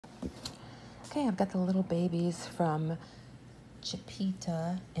Okay, I've got the little babies from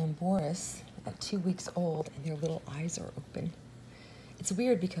Chipita and Boris at 2 weeks old, and their little eyes are open. It's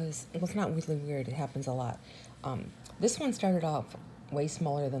weird because, well, it's not really weird, it happens a lot. This one started off way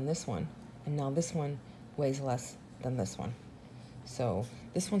smaller than this one, and now this one weighs less than this one. So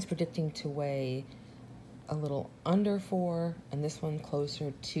this one's predicting to weigh a little under 4, and this one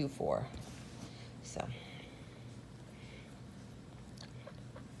closer to 4. So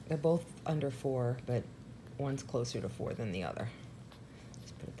they're both under 4, but one's closer to 4 than the other.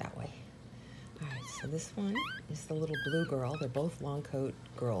 Let's put it that way. All right, so this one is the little blue girl. They're both long coat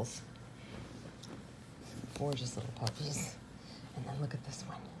girls. Gorgeous little puppies. And then look at this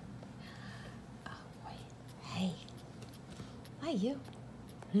one. Oh boy. Hey. Hi, you.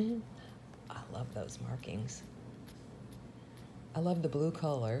 I love those markings. I love the blue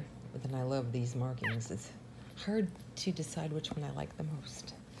color, but then I love these markings. It's hard to decide which one I like the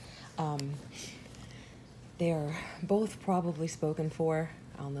most. They're both probably spoken for.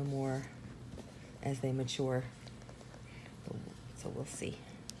 I'll know more as they mature. So we'll see.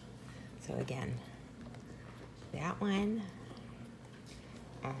 So again, that one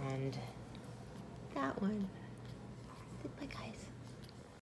and that one. Goodbye, guys.